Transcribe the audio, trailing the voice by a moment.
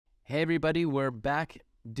Hey everybody, we're back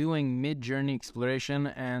doing MidJourney exploration,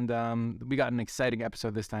 and we got an exciting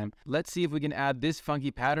episode this time. Let's see if we can add this funky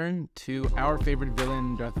pattern to our favorite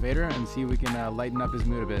villain, Darth Vader, and see if we can lighten up his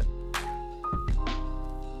mood a bit.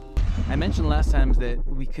 I mentioned last time that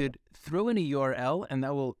we could throw in a URL and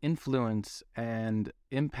that will influence and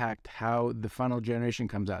impact how the final generation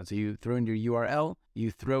comes out. So you throw in your URL, you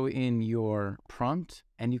throw in your prompt,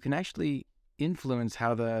 and you can actually influence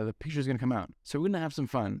how the picture is going to come out. So we're going to have some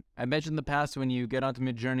fun. I mentioned in the past when you get onto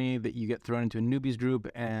MidJourney that you get thrown into a newbies group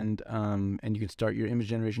and you can start your image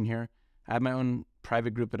generation here. I have my own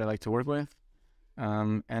private group that I like to work with.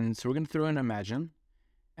 And so we're going to throw in Imagine.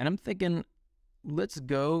 And I'm thinking, let's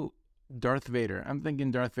go Darth Vader. I'm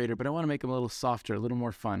thinking Darth Vader, but I want to make him a little softer, a little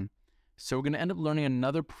more fun. So we're going to end up learning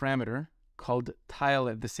another parameter called tile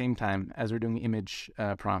at the same time as we're doing image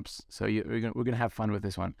prompts. So we're going to have fun with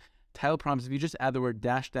this one. Tile prompts, if you just add the word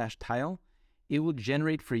 -- tile, it will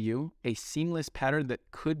generate for you a seamless pattern that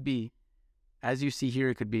could be, as you see here,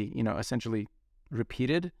 it could be, essentially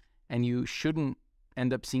repeated, and you shouldn't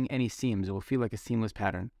end up seeing any seams. It will feel like a seamless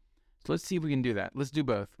pattern. So let's see if we can do that. Let's do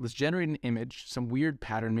both. Let's generate an image, some weird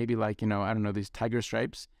pattern, maybe like, I don't know, these tiger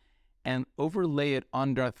stripes, and overlay it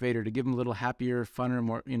on Darth Vader to give him a little happier, funner,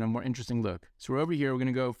 more interesting look. So we're over here. We're going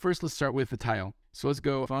to go, first let's start with the tile. So let's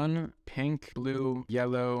go fun, pink, blue,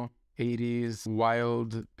 yellow, 80s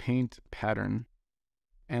wild paint pattern.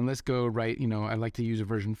 And let's go right, I like to use a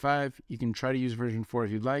version 5. You can try to use version 4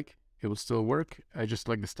 if you'd like. It will still work. I just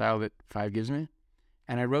like the style that 5 gives me.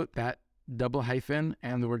 And I wrote that double hyphen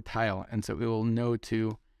and the word tile. And so it will know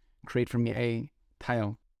to create for me a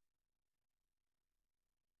tile.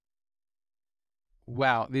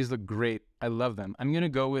 Wow, these look great. I love them. I'm going to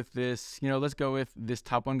go with this, let's go with this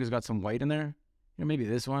top one because it's got some white in there. Maybe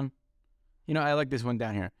this one. I like this one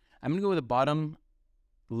down here. I'm going to go with the bottom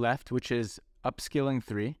left, which is upscaling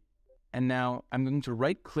 3. And now I'm going to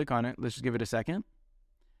right click on it. Let's just give it a second.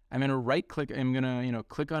 I'm going to right click. I'm going to,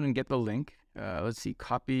 click on and get the link. Let's see,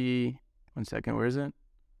 copy. 1 second. Where is it?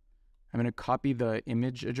 I'm going to copy the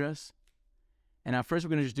image address. And now first we're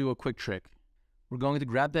going to just do a quick trick. We're going to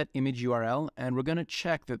grab that image URL and we're going to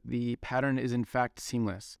check that the pattern is in fact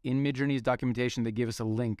seamless. In MidJourney's documentation, they give us a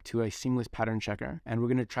link to a seamless pattern checker, and we're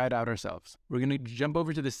going to try it out ourselves. We're going to jump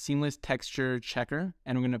over to the seamless texture checker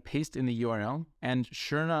and we're going to paste in the URL. And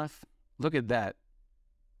sure enough, look at that.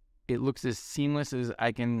 It looks as seamless as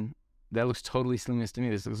I can. That looks totally seamless to me.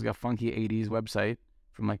 This looks like a funky 80s website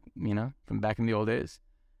from from back in the old days.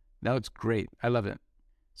 That looks great. I love it.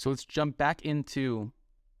 So let's jump back into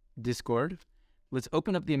Discord. Let's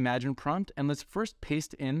open up the Imagine prompt and let's first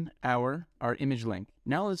paste in our image link.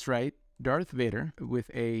 Now let's write Darth Vader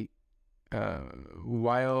with a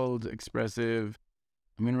wild, expressive.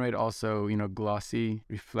 I'm going to write also, glossy,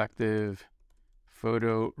 reflective,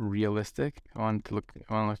 photorealistic. I want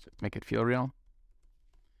to make it feel real.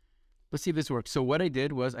 Let's see if this works. So what I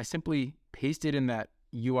did was I simply pasted in that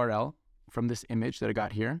URL from this image that I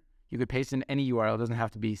got here. You could paste in any URL. It doesn't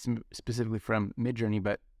have to be specifically from MidJourney,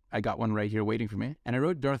 but I got one right here waiting for me. And I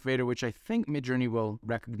wrote Darth Vader, which I think MidJourney will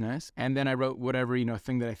recognize. And then I wrote whatever,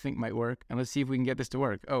 thing that I think might work. And let's see if we can get this to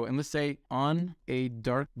work. Oh, and let's say on a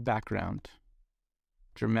dark background,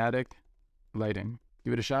 dramatic lighting.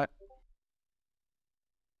 Give it a shot.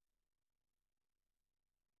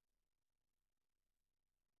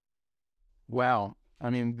 Wow. I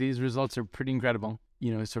mean, these results are pretty incredible.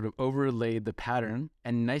 Sort of overlaid the pattern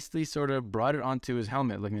and nicely sort of brought it onto his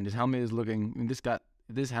helmet. Like, his helmet is looking,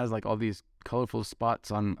 this has like all these colorful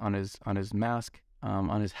spots on his mask,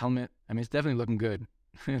 on his helmet. I mean, it's definitely looking good.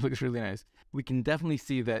 It looks really nice. We can definitely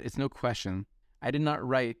see that it's no question. I did not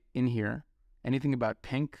write in here anything about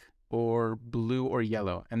pink or blue or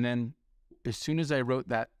yellow. And then as soon as I wrote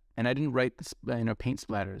that, and I didn't write, paint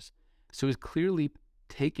splatters. So it was clearly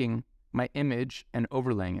taking my image and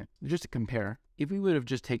overlaying it. Just to compare, if we would have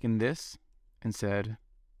just taken this and said,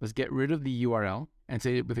 let's get rid of the URL and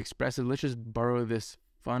say with expressive, let's just borrow this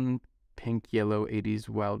fun pink, yellow, 80s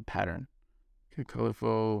wild pattern. Okay,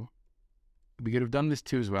 colorful. We could have done this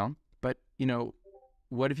too as well. But,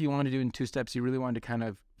 what if you wanted to do it in 2 steps? You really wanted to kind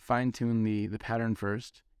of fine tune the pattern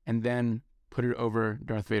first and then put it over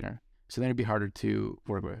Darth Vader. So then it'd be harder to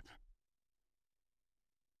work with.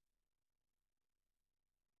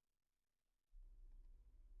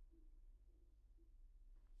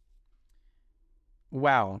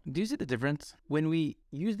 Wow, do you see the difference? When we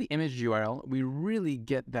use the image URL, we really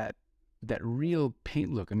get that real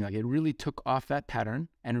paint look. I mean, like, it really took off that pattern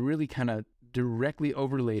and really kind of directly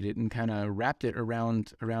overlaid it and kind of wrapped it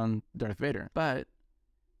around Darth Vader. But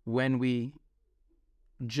when we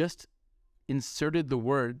just inserted the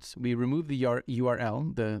words. We removed the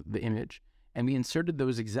URL, the image, and we inserted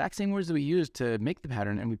those exact same words that we used to make the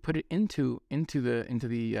pattern, and we put it into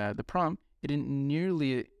the prompt. It didn't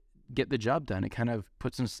nearly get the job done. It kind of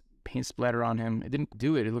put some paint splatter on him. It didn't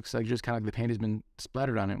do it. It looks like just kind of like the paint has been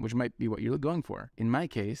splattered on it, which might be what you're going for. In my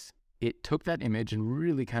case, it took that image and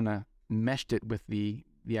really kind of meshed it with the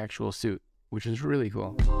actual suit, which is really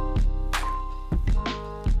cool.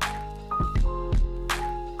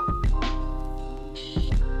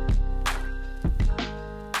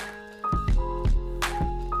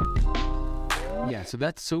 Yeah, so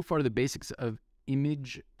that's so far the basics of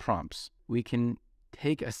image prompts. We can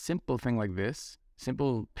take a simple thing like this,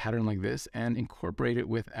 simple pattern like this, and incorporate it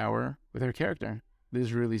with our character. This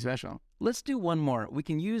is really special. Let's do one more. We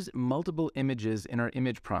can use multiple images in our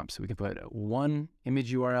image prompts. We can put one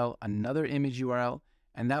image URL, another image URL,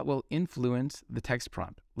 and that will influence the text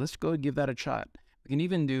prompt. Let's go give that a shot. We can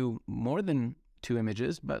even do more than 2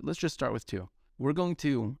 images, but let's just start with 2. We're going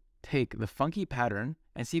to take the funky pattern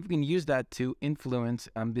and see if we can use that to influence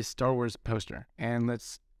this Star Wars poster. And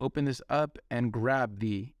let's open this up and grab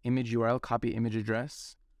the image URL, copy image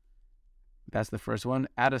address. That's the first one.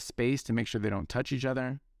 Add a space to make sure they don't touch each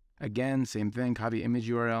other. Again, same thing, copy image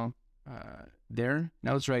URL there.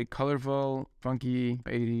 Now let's write colorful, funky,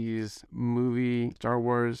 80s movie, Star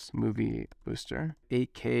Wars movie poster,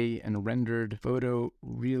 8K and rendered photo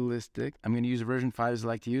realistic. I'm going to use version 5 as I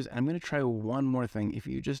like to use. And I'm going to try one more thing. If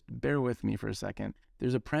you just bear with me for a second,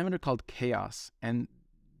 there's a parameter called chaos. And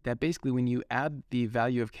that basically when you add the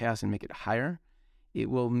value of chaos and make it higher, it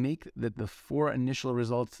will make the 4 initial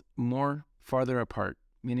results more farther apart,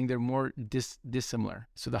 meaning they're more dissimilar.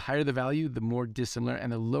 So the higher the value, the more dissimilar,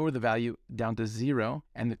 and the lower the value down to 0,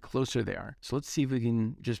 and the closer they are. So let's see if we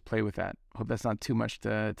can just play with that. Hope that's not too much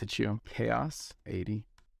to chew. Chaos 80.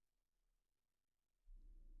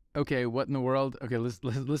 Okay, what in the world? Okay, let's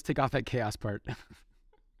take off that chaos part.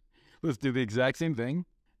 Let's do the exact same thing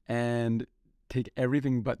and take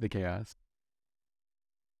everything but the chaos.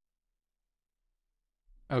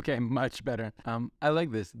 Okay, much better. I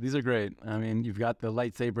like this. These are great. I mean, you've got the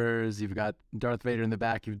lightsabers, you've got Darth Vader in the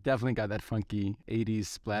back, you've definitely got that funky 80s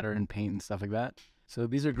splatter and paint and stuff like that. So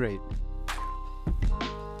these are great.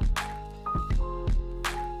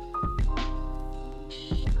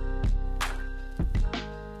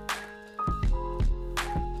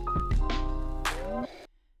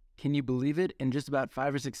 Can you believe it? In just about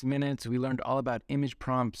 5 or 6 minutes, we learned all about image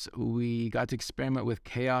prompts. We got to experiment with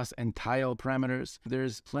chaos and tile parameters.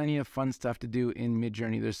 There's plenty of fun stuff to do in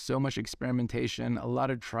MidJourney. There's so much experimentation, a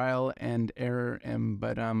lot of trial and error,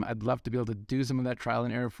 but I'd love to be able to do some of that trial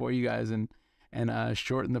and error for you guys and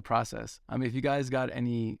shorten the process. If you guys got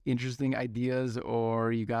any interesting ideas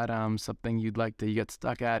or you got something you get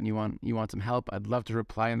stuck at and you want some help, I'd love to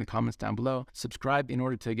reply in the comments down below. Subscribe in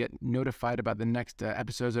order to get notified about the next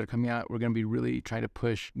episodes that are coming out. We're going to be really trying to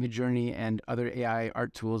push MidJourney and other AI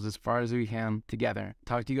art tools as far as we can together.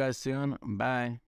 Talk to you guys soon. Bye.